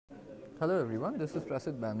Hello everyone, this is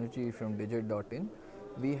Prasid Banerjee from Digit.in.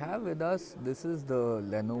 We have with us, this is the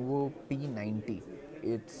Lenovo P90.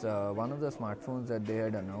 It's one of the smartphones that they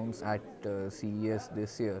had announced at CES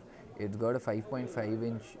this year. It's got a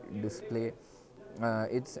 5.5-inch display.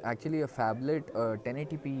 It's actually a phablet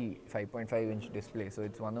 1080p 5.5-inch display, so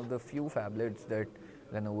it's one of the few phablets that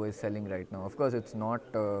Lenovo is selling right now. Of course, it's not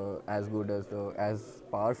as good as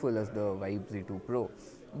powerful as the Vibe Z2 Pro,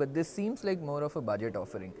 but this seems like more of a budget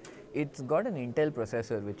offering. It's got an Intel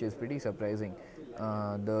processor, which is pretty surprising.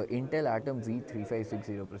 The Intel Atom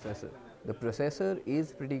Z3560 processor. The processor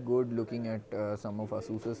is pretty good looking at some of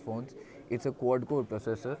Asus's phones. It's a quad-core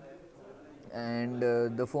processor, and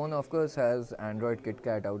the phone of course has Android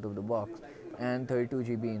KitKat out of the box and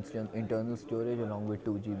 32 GB internal storage along with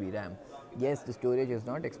 2 GB RAM. Yes, the storage is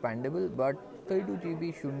not expandable, but 32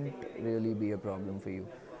 GB shouldn't really be a problem for you.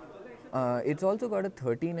 It's also got a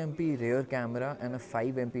 13 MP rear camera and a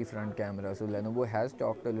 5 MP front camera. So Lenovo has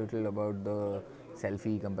talked a little about the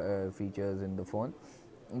selfie features in the phone,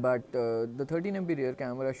 but the 13 MP rear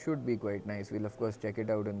camera should be quite nice. We'll of course check it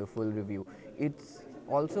out in the full review. It's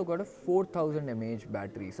also got a 4000 mAh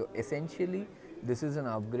battery. So essentially, this is an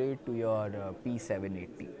upgrade to your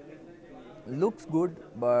P780. Looks good,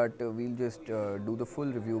 but we'll just do the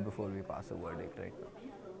full review before we pass a verdict right now.